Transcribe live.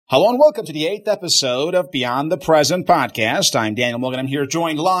Hello and welcome to the 8th episode of Beyond the Present podcast. I'm Daniel Morgan. I'm here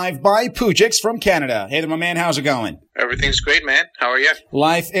joined live by Pujix from Canada. Hey there, my man. How's it going? Everything's great, man. How are you?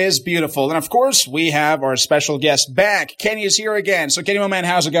 Life is beautiful. And of course, we have our special guest back. Kenny is here again. So Kenny, my man,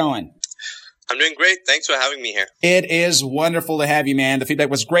 how's it going? I'm doing great. Thanks for having me here. It is wonderful to have you, man. The feedback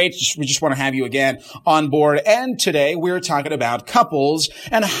was great. We just want to have you again on board. And today we're talking about couples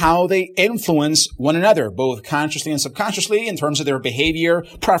and how they influence one another, both consciously and subconsciously in terms of their behavior,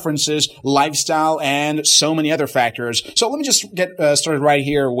 preferences, lifestyle, and so many other factors. So let me just get started right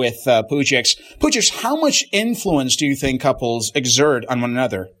here with Pujix. Pujix, how much influence do you think couples exert on one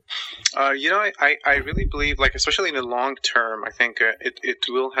another? I really believe, especially in the long term, I think it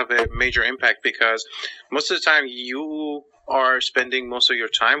will have a major impact because most of the time you are spending most of your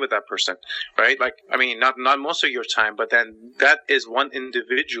time with that person, right? Not most of your time, but then that is one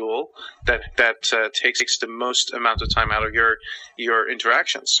individual that takes the most amount of time out of your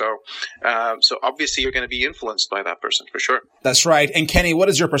interactions. So obviously you're going to be influenced by that person for sure. That's right. And Kenny, what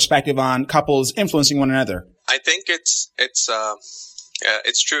is your perspective on couples influencing one another? I think it's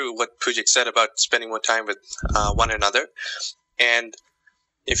true what Pujik said about spending more time with one another. And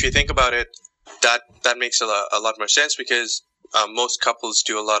if you think about it, that makes a lot more sense because most couples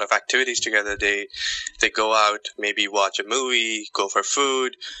do a lot of activities together. They go out, maybe watch a movie, go for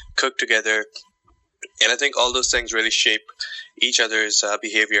food, cook together. And I think all those things really shape each other's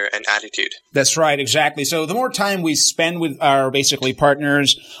behavior and attitude. That's right, exactly. So the more time we spend with our basically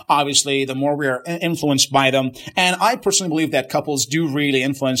partners, obviously, the more we are influenced by them. And I personally believe that couples do really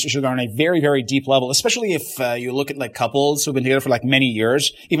influence each other on a very, very deep level, especially if you look at couples who've been together for many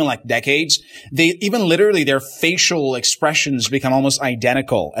years, even decades. They even literally their facial expressions become almost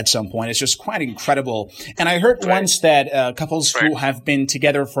identical at some point. It's just quite incredible. And I heard once that couples who have been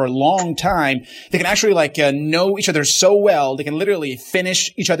together for a long time, they can actually know each other so well, they can literally finish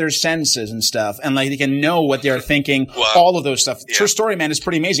each other's sentences and stuff, and they can know what they're thinking. Wow. All of those stuff. Yeah. True story, man. It's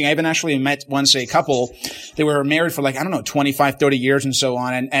pretty amazing. I even actually met once a couple. They were married for 25, 30 years and so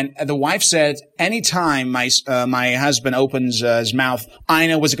on. And the wife said, anytime my husband opens his mouth, I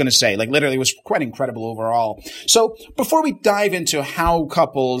know what's it going to say. Literally, it was quite incredible overall. So before we dive into how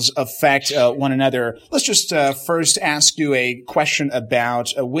couples affect one another, let's just first ask you a question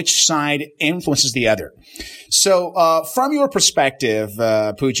about which side influences the other. So, from your perspective,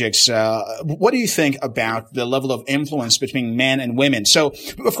 Pujix, what do you think about the level of influence between men and women? So,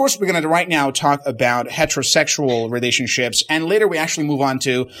 of course, we're going to right now talk about heterosexual relationships, and later we actually move on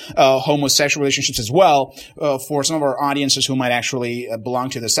to homosexual relationships as well, for some of our audiences who might actually belong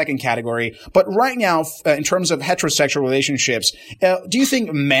to the second category. But right now, in terms of heterosexual relationships, do you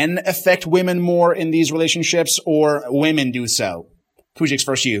think men affect women more in these relationships, or women do so? Pujix,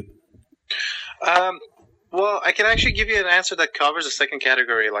 first you. Well, I can actually give you an answer that covers the second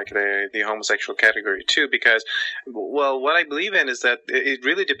category, the homosexual category too, because, what I believe in is that it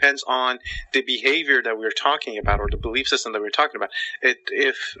really depends on the behavior that we're talking about or the belief system that we're talking about.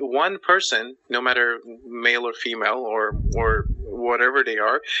 If one person, no matter male or female or whatever they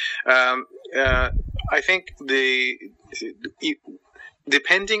are, I think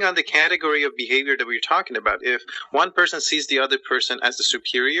depending on the category of behavior that we're talking about, if one person sees the other person as the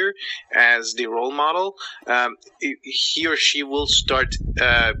superior, as the role model, he or she will start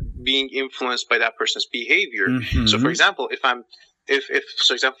being influenced by that person's behavior. Mm-hmm. So, for example,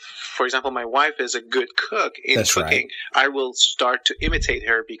 for example, my wife is a good cook in That's cooking, right. I will start to imitate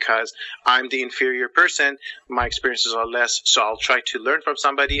her because I'm the inferior person. My experiences are less, so I'll try to learn from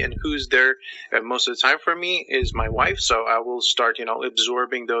somebody. And who's there most of the time for me is my wife. So I will start,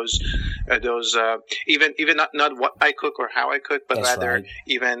 absorbing those, even not what I cook or how I cook, but That's rather right.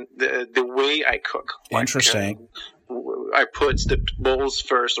 even the way I cook. Interesting. I put the bowls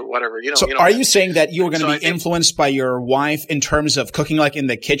first or whatever. So are you saying that you are going to be influenced by your wife in terms of cooking in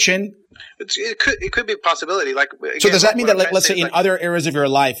the kitchen? It could be a possibility. So does that mean that, let's say, in other areas of your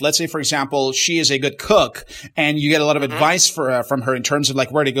life, let's say, for example, she is a good cook and you get a lot of advice from her in terms of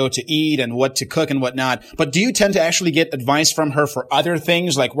where to go to eat and what to cook and whatnot. But do you tend to actually get advice from her for other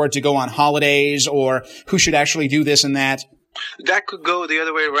things, like where to go on holidays or who should actually do this and that? That could go the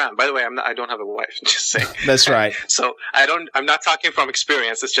other way around. By the way, I don't have a wife. Just saying. That's right. So I'm not talking from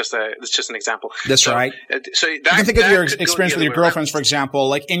experience. It's just an example. That's right. So you can think of your experience with your girlfriends, for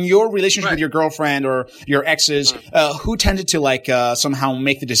example. In your relationship with your girlfriend or your exes, who tended to somehow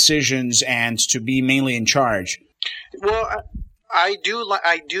make the decisions and to be mainly in charge? Well, I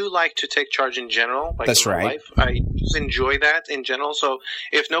do like to take charge in general. Like That's in my right. life. I just enjoy that in general. So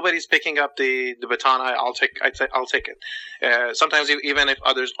if nobody's picking up the baton, I'll take it. Sometimes even if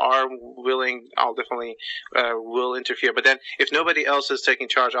others are willing, I'll definitely will interfere. But then if nobody else is taking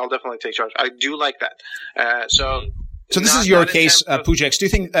charge, I'll definitely take charge. I do like that. So this is your case, Pujex. Do you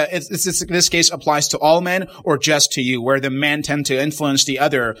think this case applies to all men or just to you, where the men tend to influence the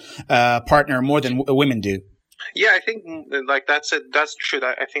other partner more than women do? Yeah, I think like that's true.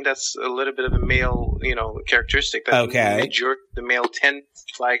 I think that's a little bit of a male, characteristic. That the male tend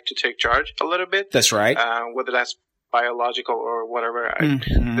like to take charge a little bit. That's right. Whether that's biological or whatever,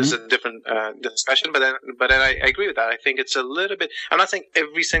 this is a different discussion. But then I agree with that. I think it's a little bit. I'm not saying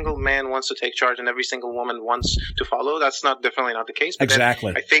every single man wants to take charge and every single woman wants to follow. That's definitely not the case. But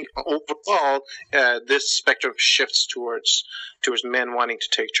exactly. I think overall, this spectrum shifts towards men wanting to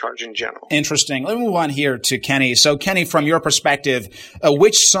take charge in general. Interesting. Let me move on here to Kenny. So, Kenny, from your perspective,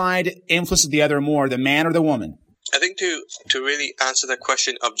 which side influences the other more, the man or the woman? I think to really answer that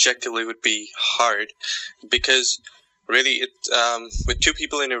question objectively would be hard, because really with two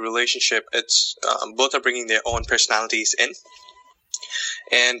people in a relationship, it's both are bringing their own personalities in.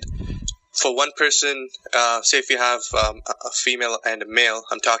 And for one person, say if you have a female and a male,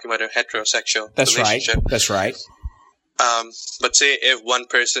 I'm talking about a heterosexual relationship. Right. That's right. But say if one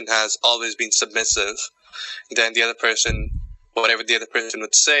person has always been submissive, then the other person, whatever the other person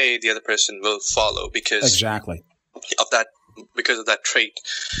would say, the other person will follow because of that trait,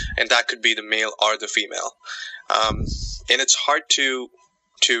 and that could be the male or the female. And it's hard to.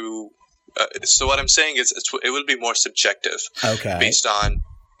 So what I'm saying is, it will be more subjective, based on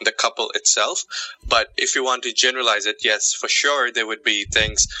the couple itself. But if you want to generalize it, yes, for sure, there would be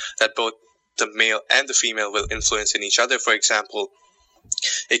things that both the male and the female will influence in each other. For example,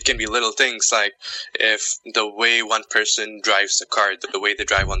 it can be little things like if the way one person drives the car, the way they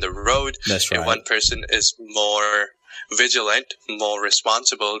drive on the road. That's right. If one person is more vigilant, more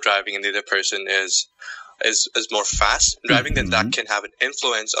responsible driving, and the other person is more fast driving, then that can have an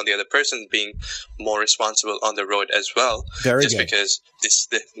influence on the other person being more responsible on the road as well. Because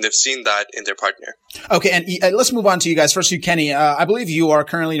they've seen that in their partner. Okay, and let's move on to you guys. First, you, Kenny. I believe you are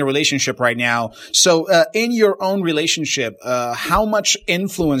currently in a relationship right now. So in your own relationship, how much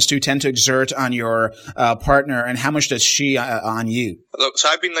influence do you tend to exert on your partner, and how much does she on you? Look, so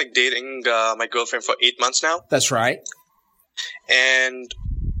I've been dating my girlfriend for 8 months now. That's right. And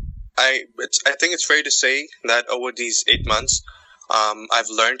I think it's fair to say that over these 8 months, I've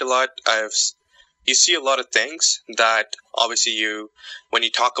learned a lot. You see a lot of things that obviously when you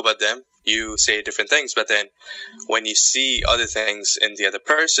talk about them, you say different things. But then when you see other things in the other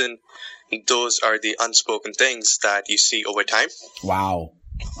person, those are the unspoken things that you see over time. Wow.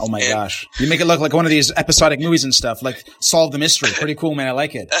 Oh my gosh. You make it look like one of these episodic movies and stuff, like Solve the Mystery. Pretty cool, man. I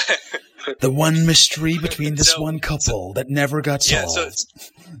like it. The one mystery between this one couple that never got solved. Yeah,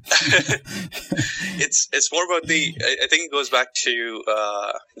 so it's more about I think it goes back to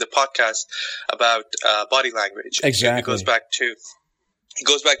the podcast about body language. Exactly. It goes back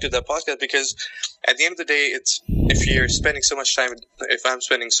to the podcast, because at the end of the day, if I'm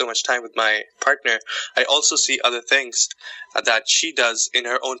spending so much time with my partner, I also see other things that she does in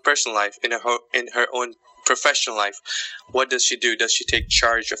her own personal life, in her own professional life. What does she do? Does she take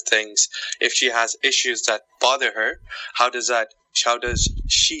charge of things? If she has issues that bother her, how does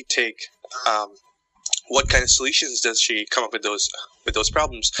she take what kind of solutions does she come up with those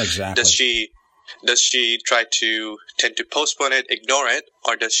problems? Exactly. Does she tend to postpone it, ignore it,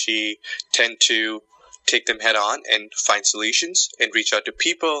 or does she tend to take them head on and find solutions and reach out to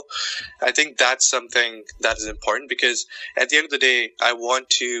people? I think that's something that is important, because at the end of the day, I want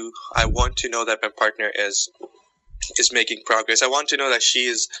to know that my partner is making progress. I want to know that she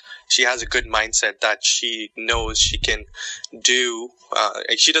has a good mindset, that she knows she can do.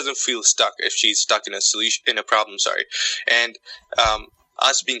 She doesn't feel stuck if she's stuck in a problem. And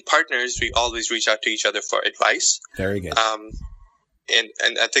us being partners, we always reach out to each other for advice. Very good.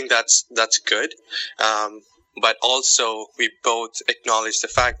 And I think that's good. But also, we both acknowledge the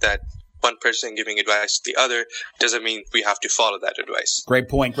fact that one person giving advice to the other doesn't mean we have to follow that advice. Great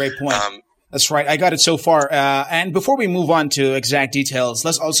point. That's right. I got it so far. And before we move on to exact details,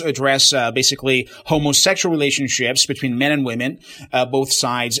 let's also address basically homosexual relationships between men and women, both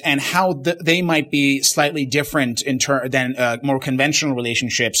sides, and how they might be slightly different than more conventional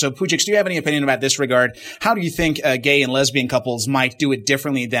relationships. So, Pujex, do you have any opinion about this regard? How do you think gay and lesbian couples might do it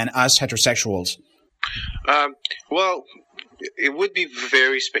differently than us heterosexuals? Well, it would be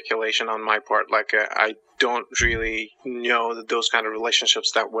very speculation on my part. I don't really know those kind of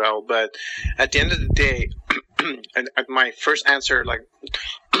relationships that well. But at the end of the day, and my first answer, like,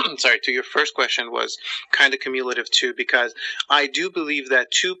 sorry, to your first question was kind of cumulative too, because I do believe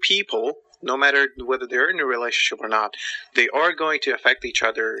that two people, no matter whether they're in a relationship or not, they are going to affect each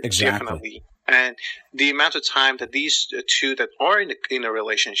other differently. And the amount of time that these two that are in a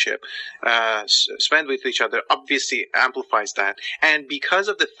relationship spend with each other obviously amplifies that. And because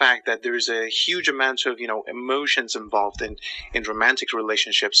of the fact that there's a huge amount of, emotions involved in romantic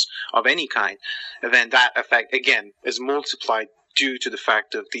relationships of any kind, then that effect, again, is multiplied due to the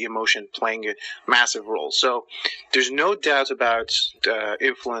fact of the emotion playing a massive role. So there's no doubt about the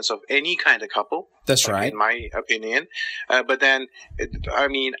influence of any kind of couple. That's right. In my opinion. But then, I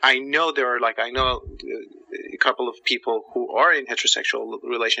know I know a couple of people who are in heterosexual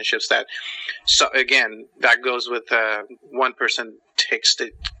relationships that, so again, that goes with one person takes the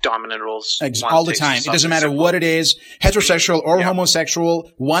dominant roles all the time. It doesn't matter what it is, heterosexual or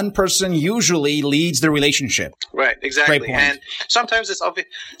homosexual. One person usually leads the relationship. Right, exactly. Great point. And sometimes it's obvious.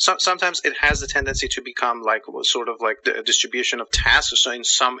 Sometimes it has the tendency to become like sort of like the distribution of tasks. So in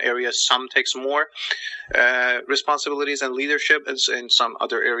some areas, some takes more responsibilities and leadership, and in some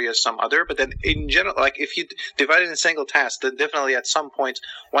other areas, some other. But then in general, like if you divide it in single tasks, then definitely at some point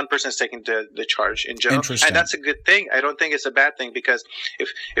one person is taking the charge in general, and that's a good thing. I don't think it's a bad thing, because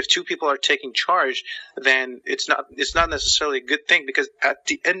if two people are taking charge, then it's not necessarily a good thing, because at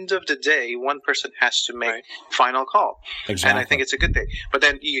the end of the day, one person has to make final call. Exactly. And I think it's a good thing. But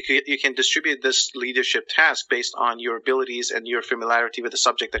then you can distribute this leadership task based on your abilities and your familiarity with the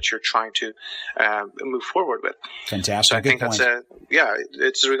subject that you're trying to move forward with. Fantastic. So I think that's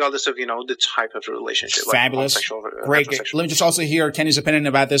it's regardless of the type of relationship. Fabulous. Like Great. Let me just also hear Kenny's opinion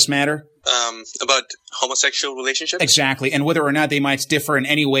about this matter. About homosexual relationships? Exactly. And whether or not they might differ in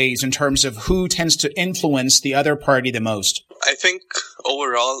any ways in terms of who tends to influence the other party the most. I think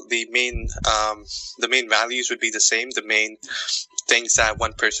overall the main values would be the same. The main things that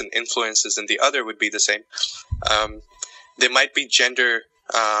one person influences and the other would be the same. There might be gender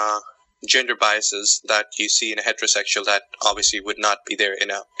biases that you see in a heterosexual that obviously would not be there in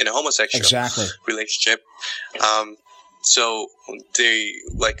a homosexual relationship. So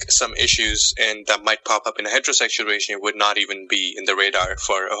some issues that might pop up in a heterosexual relationship would not even be in the radar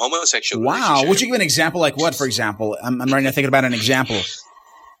for a homosexual relationship. Would you give an example like what, for example? I'm right now thinking about an example.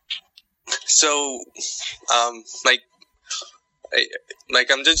 So, I'm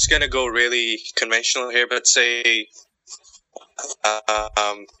just going to go really conventional here, but say,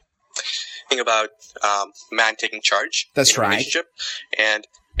 think about man taking charge in a relationship. And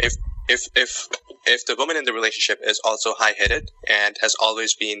if the woman in the relationship is also high-headed and has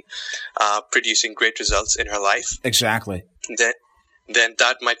always been producing great results in her life, exactly, then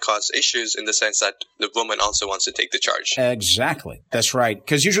that might cause issues in the sense that the woman also wants to take the charge. Exactly. That's right.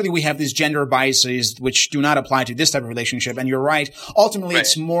 Because usually we have these gender biases which do not apply to this type of relationship. And you're right. Ultimately,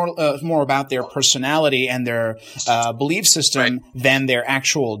 it's more about their personality and their belief system than their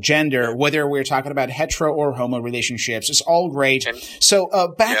actual gender, whether we're talking about hetero or homo relationships. It's all great.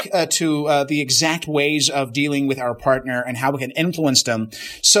 So back to the exact ways of dealing with our partner and how we can influence them.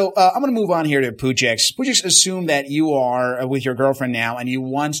 So I'm going to move on here to Pujex. Pujex, assume that you are with your girlfriend now and you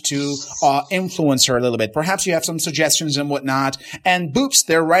want to influence her a little bit. Perhaps you have some suggestions and whatnot. And boops,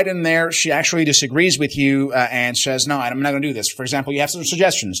 they're right in there. She actually disagrees with you and says, no, I'm not going to do this. For example, you have some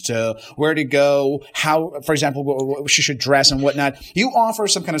suggestions to where to go, how, for example, what she should dress and whatnot. You offer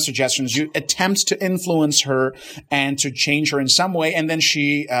some kind of suggestions. You attempt to influence her and to change her in some way. And then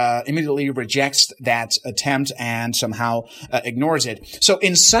she immediately rejects that attempt and somehow ignores it. So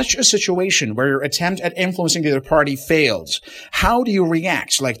in such a situation where your attempt at influencing the other party fails, how do you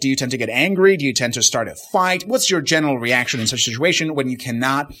react? Like, do you tend to get angry? Do you tend to start a fight? What's your general reaction in such a situation when you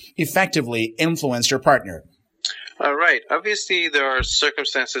cannot effectively influence your partner? All right. Obviously, there are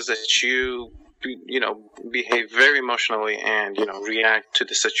circumstances that you behave very emotionally and, react to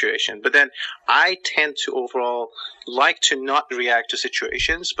the situation. But then I tend to overall like to not react to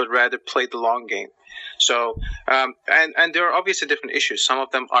situations, but rather play the long game. So, and there are obviously different issues. Some of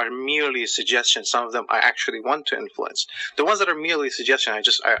them are merely suggestions. Some of them I actually want to influence. The ones that are merely suggestion,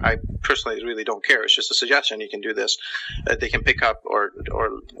 I personally really don't care. It's just a suggestion. You can do this. They can pick up or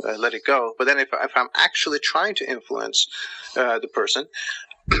let it go. But then if I'm actually trying to influence the person,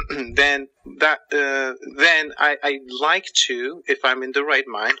 then I like to, if I'm in the right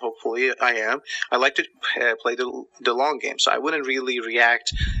mind, hopefully I am, I like to play the long game. So I wouldn't really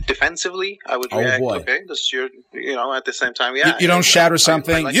react defensively. I would react, okay, this is your, at the same time, yeah. You don't shout or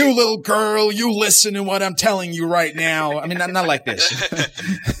something, like you little girl, you listen to what I'm telling you right now. I mean, not like this.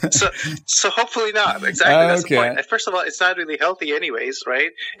 so hopefully not. Exactly. That's the point. First of all, it's not really healthy anyways,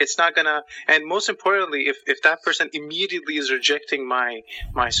 right? It's not gonna, and most importantly, if that person immediately is rejecting my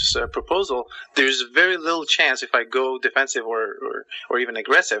proposal, there's very little chance if I go defensive or even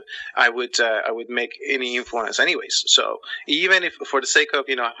aggressive, I would make any influence anyways. So even if for the sake of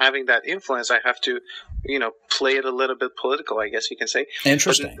having that influence, I have to play it a little bit political, I guess you can say.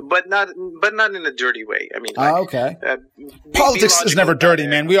 Interesting, but not in a dirty way. I mean, politics is never dirty,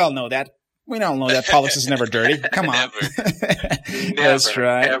 man. We all know that. We don't know that politics is never dirty. Come on. Never. That's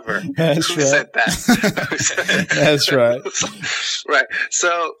right. Ever. That's Who right. said that? That's right. Right.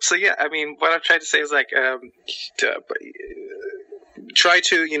 So yeah, I mean, what I'm trying to say is like, try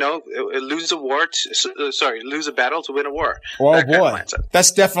to, lose a battle to win a war. Oh boy,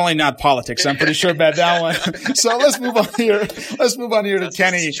 that's definitely not politics. I'm pretty sure about that one. So let's move on here. To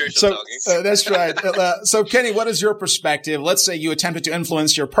Kenny. So that's right. So Kenny, what is your perspective? Let's say you attempted to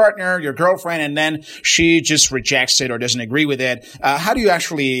influence your partner, your girlfriend, and then she just rejects it or doesn't agree with it. How do you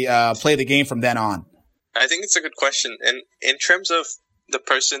actually play the game from then on? I think it's a good question. And in terms of the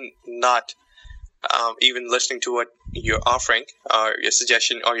person not even listening to what you're offering or your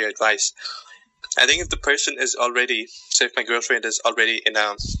suggestion or your advice, I think if the person is already, say if my girlfriend is already in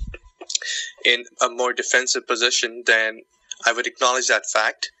a more defensive position, then I would acknowledge that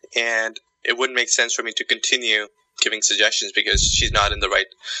fact, and it wouldn't make sense for me to continue giving suggestions because she's not in the right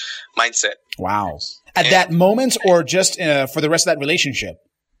mindset. Wow. At that moment, or just for the rest of that relationship?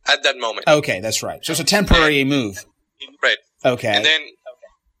 At that moment. Okay, that's right. So it's a temporary move. Right. Okay. And then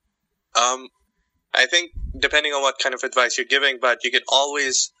I think depending on what kind of advice you're giving, but you can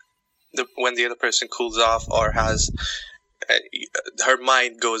always, when the other person cools off or has her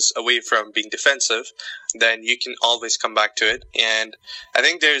mind goes away from being defensive, then you can always come back to it. And I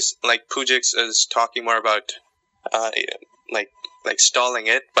think there's, like Pujix is talking more about like stalling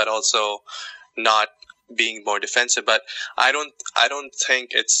it, but also not being more defensive. But I don't think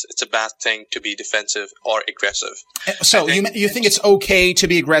it's a bad thing to be defensive or aggressive. So you think it's okay to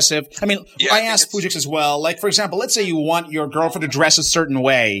be aggressive? I mean, yeah, I asked Pujix as well. Like, for example, let's say you want your girlfriend to dress a certain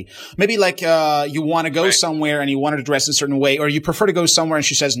way. Maybe like you want to go somewhere and you want her to dress a certain way, or you prefer to go somewhere and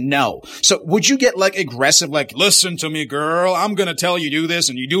she says no. So would you get like aggressive, like, listen to me, girl, I'm going to tell you do this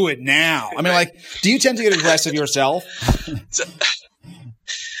and you do it now? I mean, like, do you tend to get aggressive yourself?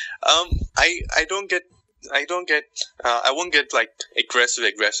 I won't get like aggressive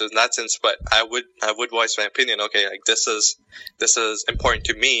in that sense, but I would voice my opinion. Okay, like this is important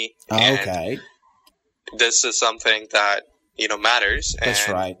to me. Okay. This is something that matters. That's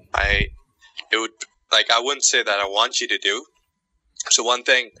right. I wouldn't say that I want you to do. So one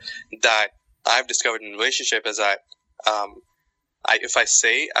thing that I've discovered in a relationship is that if I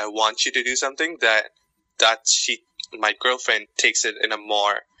say I want you to do something, that my girlfriend takes it in a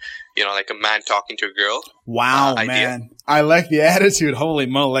more, like a man talking to a girl. Wow, man. I like the attitude. Holy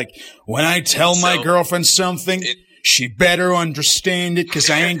moly. Like, when I tell my girlfriend something, she better understand it because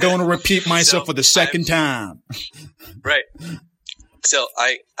I ain't going to repeat myself for the second time. Right. So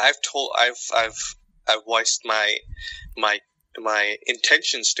I've voiced my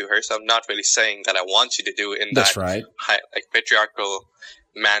intentions to her. So I'm not really saying that I want you to do it in That's that right. like patriarchal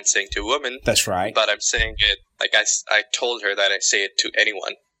man saying to a woman. That's right. But I'm saying it like I told her that I say it to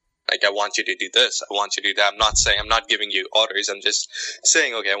anyone. Like, I want you to do this. I want you to do that. I'm not giving you orders. I'm just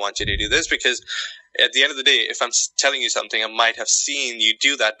saying, okay, I want you to do this, because at the end of the day, if I'm telling you something, I might have seen you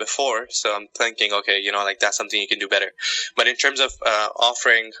do that before. So I'm thinking, okay, like that's something you can do better. But in terms of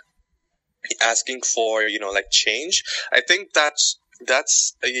asking for, like change, I think that's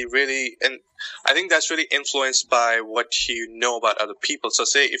really influenced by what you know about other people. So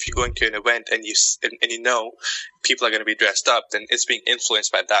say if you're going to an event and you know people are going to be dressed up, then it's being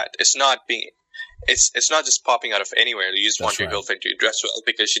influenced by that. It's not just popping out of anywhere. You just want your girlfriend to dress well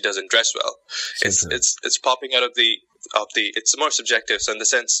because she doesn't dress well. It's popping out of the it's more subjective. So in the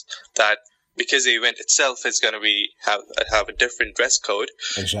sense that because the event itself is going to have a different dress code,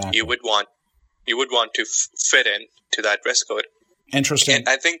 exactly. you would want to fit in to that dress code. Interesting. And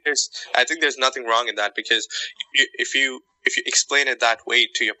I think there's nothing wrong in that, because if you explain it that way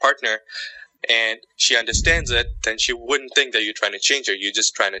to your partner and she understands it, then she wouldn't think that you're trying to change her. You're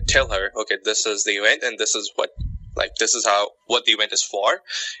just trying to tell her, okay, this is the event and this is what the event is for,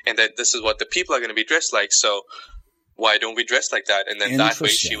 and that this is what the people are going to be dressed like. So why don't we dress like that? And then that way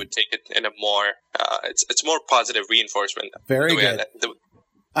she would take it in a more, it's more positive reinforcement. Very good.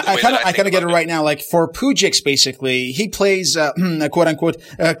 I kind of get it right now. Like for Pujix, basically, he plays, quote unquote,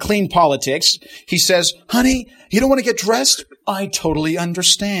 clean politics. He says, honey, you don't want to get dressed? I totally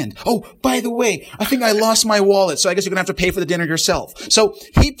understand. Oh, by the way, I think I lost my wallet, so I guess you're going to have to pay for the dinner yourself. So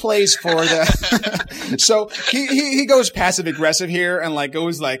he plays for the, so he goes passive aggressive here and like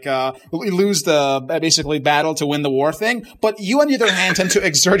goes like, lose the basically battle to win the war thing. But you on the other hand tend to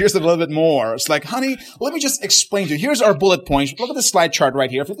exert yourself a little bit more. It's like, honey, let me just explain to you. Here's our bullet points. Look at the slide chart right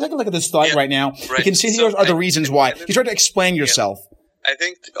here. If you take a look at this slide right now, you can see here are the reasons why. You try to explain yourself. I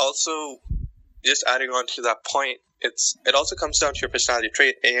think also, just adding on to that point, it also comes down to your personality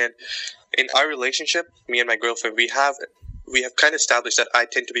trait. And in our relationship, me and my girlfriend, we have kind of established that I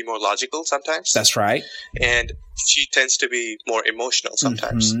tend to be more logical sometimes. That's right. And she tends to be more emotional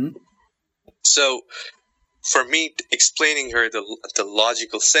sometimes. Mm-hmm. So for me, explaining her the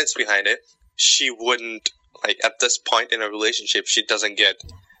logical sense behind it, she wouldn't, like at this point in a relationship, she doesn't get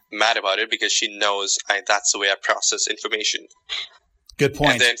mad about it because she knows that's the way I process information. Good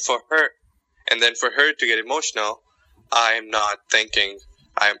point. And then for her to get emotional, I'm not thinking.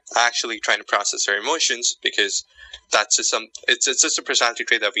 I'm actually trying to process her emotions because that's just it's just a personality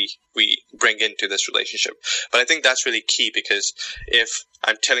trait that we bring into this relationship. But I think that's really key because if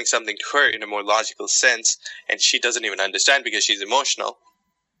I'm telling something to her in a more logical sense and she doesn't even understand because she's emotional,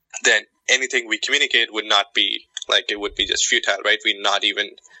 then anything we communicate would not be like, it would be just futile, right?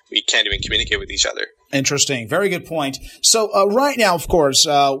 We can't even communicate with each other. Interesting. Very good point. So right now, of course,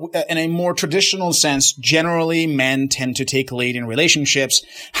 in a more traditional sense, generally men tend to take lead in relationships.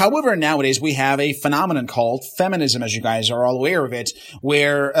 However, nowadays we have a phenomenon called feminism, as you guys are all aware of it,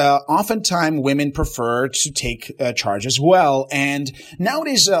 where oftentimes women prefer to take charge as well. And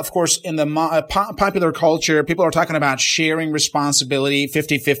nowadays, of course, in the popular culture, people are talking about sharing responsibility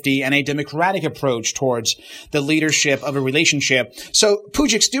 50-50 and a democratic approach towards the leadership of a relationship. So,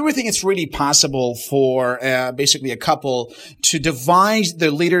 Pujix, do you think it's really possible for basically a couple to divide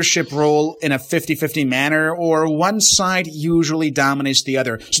the leadership role in a 50-50 manner, or one side usually dominates the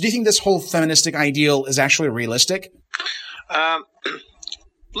other? So do you think this whole feministic ideal is actually realistic?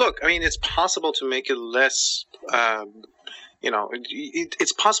 Look, I mean, it's possible to make it less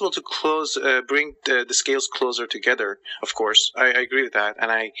it's possible to bring the scales closer together. Of course, I agree with that,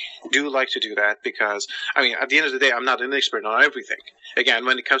 and I do like to do that because, I mean, at the end of the day, I'm not an expert on everything. Again,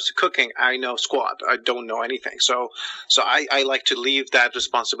 when it comes to cooking, I know squat. I don't know anything. So I like to leave that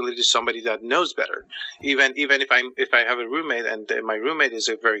responsibility to somebody that knows better. Even if I have a roommate and my roommate is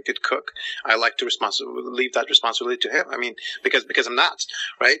a very good cook, I like to leave that responsibility to him. I mean, because I'm not,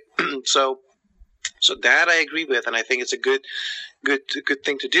 right? So that I agree with, and I think it's a good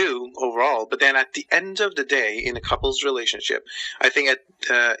thing to do overall. But then at the end of the day, in a couple's relationship, I think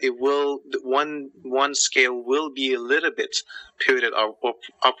one scale will be a little bit pivoted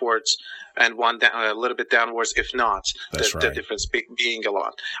upwards and one a little bit downwards, if not the difference being a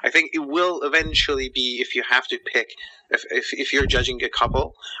lot. I think it will eventually be, if you have to pick, if you're judging a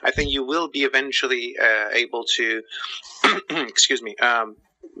couple, I think you will be eventually able to, excuse me,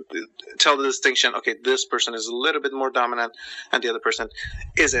 tell the distinction, okay, this person is a little bit more dominant and the other person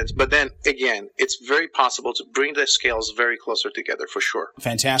isn't. But then again, it's very possible to bring the scales very closer together for sure.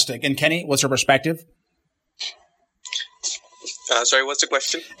 Fantastic. And Kenny, what's your perspective? Sorry, what's the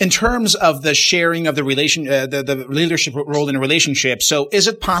question? In terms of the sharing of the the leadership role in a relationship, so is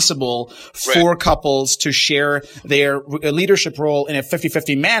it possible for couples to share their leadership role in a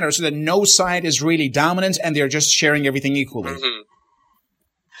 50-50 manner so that no side is really dominant and they're just sharing everything equally? Mm-hmm.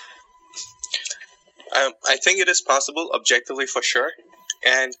 I think it is possible objectively for sure,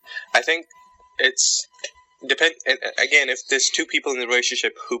 and I think it's depend. And again, if there's two people in the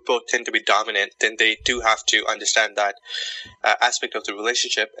relationship who both tend to be dominant, then they do have to understand that aspect of the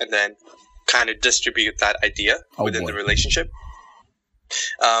relationship, and then kind of distribute that idea within the relationship.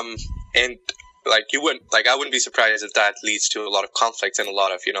 And like I wouldn't be surprised if that leads to a lot of conflicts and a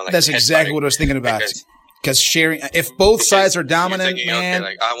lot of that's exactly what I was thinking about. Because sharing, if both sides are dominant, man,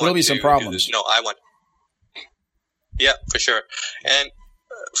 there'll be some problems. No, I want. Yeah, for sure. And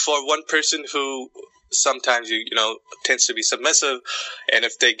for one person who sometimes tends to be submissive, and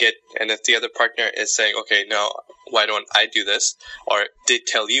if the other partner is saying, okay, no, why don't I do this, or they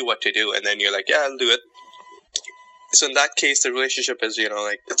tell you what to do, and then you're like, yeah, I'll do it. So in that case, the relationship is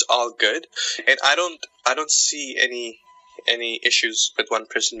it's all good, and I don't see any issues with one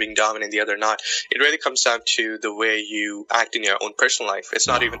person being dominant and the other not. It really comes down to the way you act in your own personal life.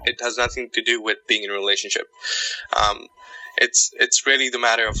 It has nothing to do with being in a relationship. it's really the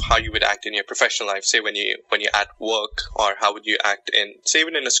matter of how you would act in your professional life. Say when you're at work, or how would you act in, say,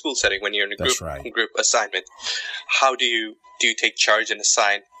 even in a school setting when you're in a group assignment. How do you take charge and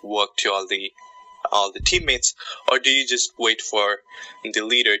assign work to all the teammates, or do you just wait for the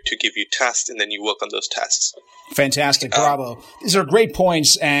leader to give you tasks and then you work on those tasks? Fantastic. Bravo. These are great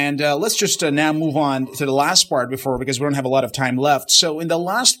points. And let's just now move on to the last part because we don't have a lot of time left. So in the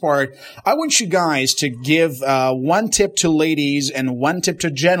last part, I want you guys to give one tip to ladies and one tip to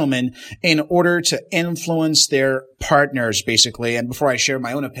gentlemen in order to influence their partners, basically. And before I share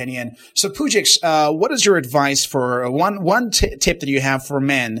my own opinion, so Pujix, what is your advice for one tip that you have for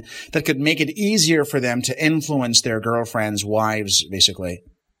men that could make it easier for them to influence their girlfriends, wives, basically?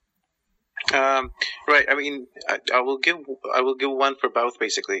 Right. I mean, I will give one for both.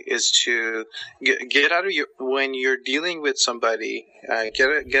 Basically, is to get out of when you're dealing with somebody, get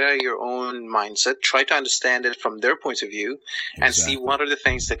out of your own mindset. Try to understand it from their point of view, and see what are the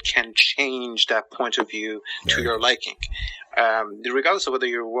things that can change that point of view to your liking. Regardless of whether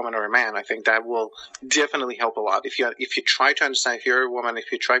you're a woman or a man, I think that will definitely help a lot. If you try to understand, if you're a woman,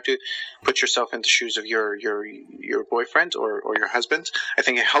 if you try to put yourself in the shoes of your boyfriend or your husband, I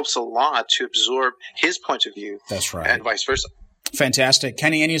think it helps a lot to absorb his point of view. That's right. And vice versa. Fantastic.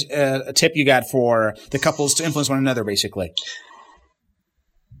 Kenny, any a tip you got for the couples to influence one another, basically?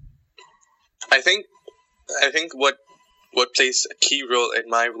 I think what plays a key role in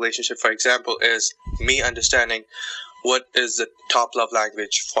my relationship, for example, is me understanding what is the top love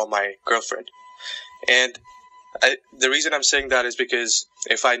language for my girlfriend. And the reason I'm saying that is because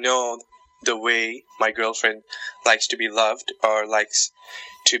if I know the way my girlfriend likes to be loved or likes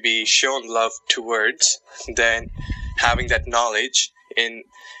to be shown love towards, then having that knowledge in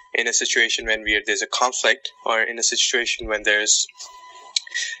a situation when there's a conflict, or in a situation when there's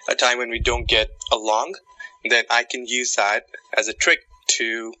a time when we don't get along, then I can use that as a trick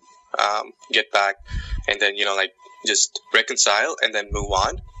to get back and then, just reconcile and then move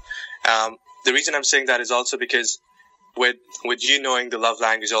on. The reason I'm saying that is also because with you knowing the love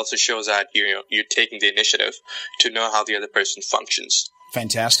language also shows that you're taking the initiative to know how the other person functions.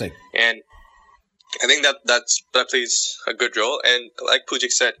 Fantastic. And I think that plays a good role. And like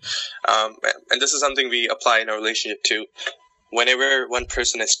Pujik said, and this is something we apply in our relationship too. Whenever one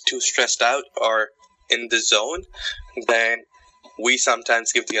person is too stressed out or in the zone, then we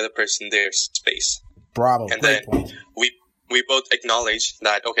sometimes give the other person their space. Bravo. And great then point. we both acknowledge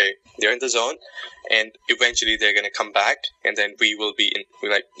that, okay, they're in the zone and eventually they're going to come back, and then we will be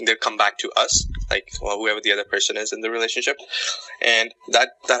they'll come back to us, whoever the other person is in the relationship. And that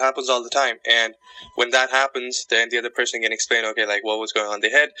happens all the time. And when that happens, then the other person can explain, okay, what was going on in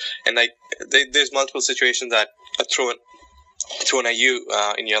their head. And there's multiple situations that are thrown at you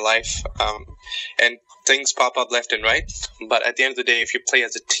in your life, and things pop up left and right. But at the end of the day, if you play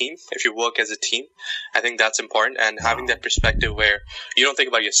as a team, if you work as a team, I think that's important. And having that perspective where you don't think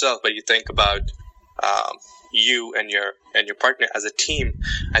about yourself, but you think about you and your partner as a team,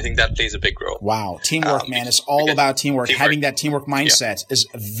 I think that plays a big role. Wow. Teamwork, man. It's all about teamwork. Having that teamwork mindset is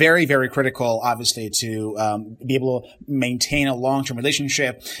very, very critical, obviously, to be able to maintain a long-term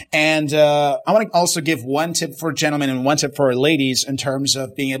relationship. And I want to also give one tip for gentlemen and one tip for ladies in terms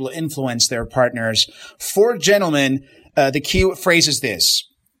of being able to influence their partners. For gentlemen, the key phrase is this: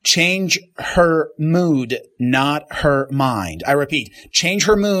 change her mood, not her mind. I repeat, change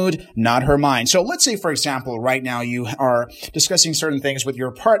her mood, not her mind. So let's say, for example, right now you are discussing certain things with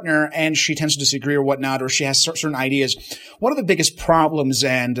your partner and she tends to disagree or whatnot, or she has certain ideas. One of the biggest problems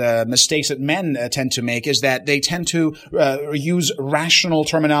and mistakes that men tend to make is that they tend to use rational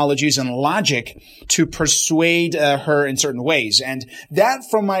terminologies and logic to persuade her in certain ways. And that,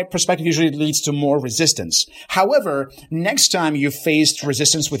 from my perspective, usually leads to more resistance. However, next time you faced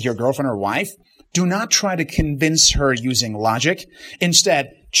resistance with your girlfriend or wife, do not try to convince her using logic. Instead,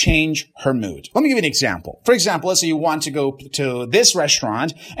 change her mood. Let me give you an example. For example, let's say you want to go to this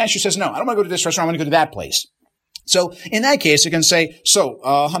restaurant and she says, no, I don't want to go to this restaurant. I want to go to that place. So in that case, you can say,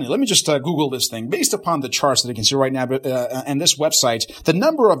 honey, let me just Google this thing. Based upon the charts that you can see right now and this website, the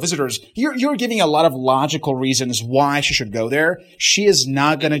number of visitors, you're giving a lot of logical reasons why she should go there. She is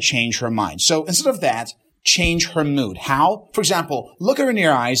not going to change her mind. So instead of that, change her mood. How? For example, look her in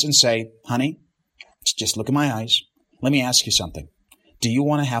your eyes and say, honey, just look in my eyes. Let me ask you something. Do you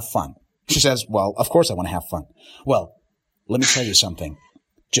want to have fun? She says, well, of course I want to have fun. Well, let me tell you something.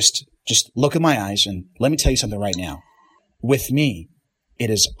 Just look in my eyes and let me tell you something right now. With me, it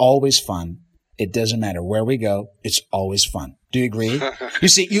is always fun. it doesn't matter where we go. It's always fun. Do you agree? You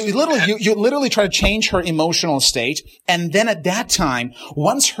see, you literally try to change her emotional state. And then at that time,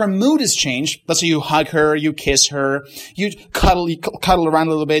 once her mood is changed, let's say you hug her, you kiss her, you cuddle around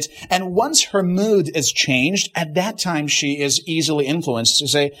a little bit. And once her mood is changed, at that time, she is easily influenced to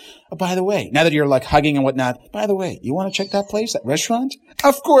say, oh, by the way, now that you're like hugging and whatnot, by the way, you want to check that place, that restaurant?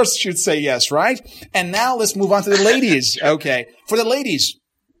 Of course she'd say yes, right? And now let's move on to the ladies. Okay. For the ladies,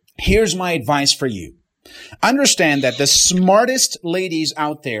 here's my advice for you. Understand that the smartest ladies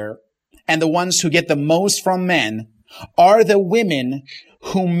out there and the ones who get the most from men are the women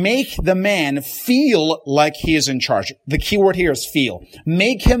who make the man feel like he is in charge. The key word here is feel.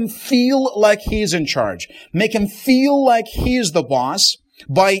 Make him feel like he's in charge. Make him feel like he is the boss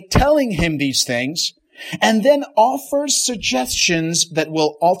by telling him these things, and then offers suggestions that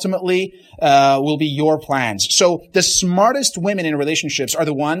will ultimately will be your plans. So the smartest women in relationships are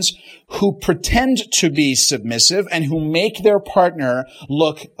the ones who pretend to be submissive and who make their partner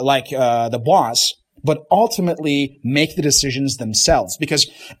look like the boss, but ultimately make the decisions themselves. Because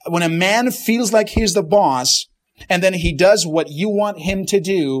when a man feels like he's the boss, and then he does what you want him to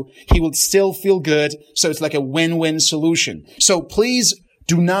do, he will still feel good. So it's like a win-win solution. So please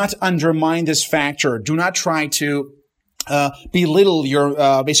do not undermine this factor. Do not try to belittle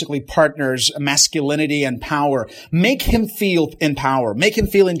your basically partner's masculinity and power. Make him feel in power. Make him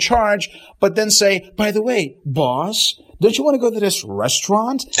feel in charge, but then say, by the way, boss, don't you want to go to this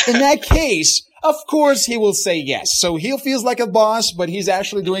restaurant? In that case, of course he will say yes. So he feels like a boss, but he's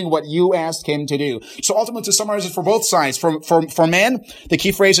actually doing what you asked him to do. So ultimately, to summarize it for both sides, for men, the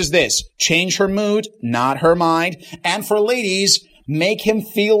key phrase is this: change her mood, not her mind. And for ladies, make him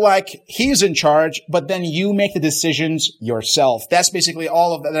feel like he's in charge, but then you make the decisions yourself. That's basically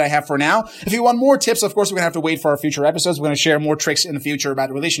all of that I have for now. If you want more tips, of course, we're going to have to wait for our future episodes. We're going to share more tricks in the future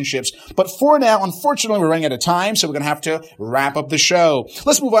about relationships. But for now, unfortunately, we're running out of time, so we're going to have to wrap up the show.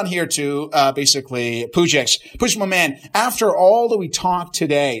 Let's move on here to basically Pujex. Pujex, my man, after all that we talked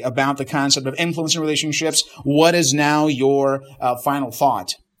today about the concept of influence in relationships, what is now your final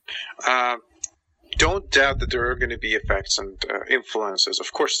thought? Don't doubt that there are going to be effects and influences.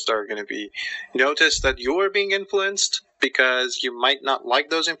 Of course, there are going to be. Notice that you are being influenced because you might not like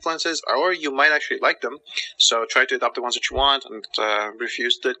those influences, or you might actually like them. So try to adopt the ones that you want and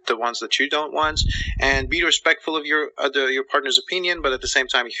refuse the ones that you don't want. And be respectful of your partner's opinion, but at the same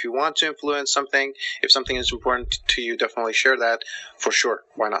time, if you want to influence something, if something is important to you, definitely share that for sure.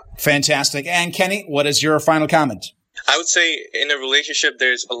 Why not? Fantastic. And Kenny, what is your final comment? I would say in a relationship,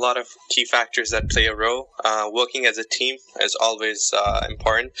 there's a lot of key factors that play a role. Working as a team is always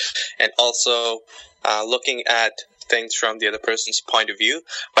important, and also looking at things from the other person's point of view.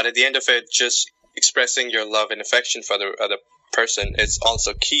 But at the end of it, just expressing your love and affection for the other person is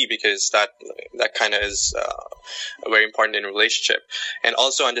also key, because that kind of is very important in a relationship. And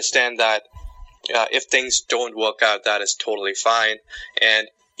also understand that if things don't work out, that is totally fine, and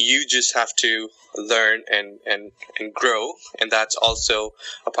you just have to learn and grow, and that's also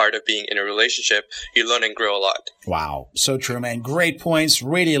a part of being in a relationship. You learn and grow a lot. Wow. So true, man. Great points.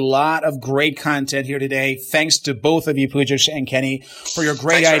 Really a lot of great content here today. Thanks to both of you, Pujex and Kenny, for your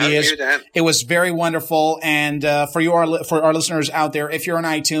great ideas. It was very wonderful. And for our listeners out there, if you're on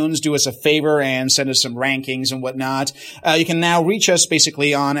iTunes, do us a favor and send us some rankings and whatnot. You can now reach us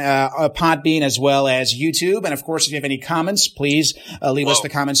basically on Podbean as well as YouTube. And of course, if you have any comments, please leave us the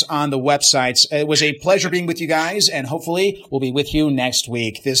comments on the websites. It was a pleasure being with you guys, and hopefully we'll be with you next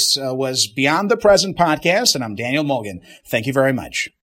week. This was Beyond the Present podcast, and I'm Daniel Mulligan. Thank you very much.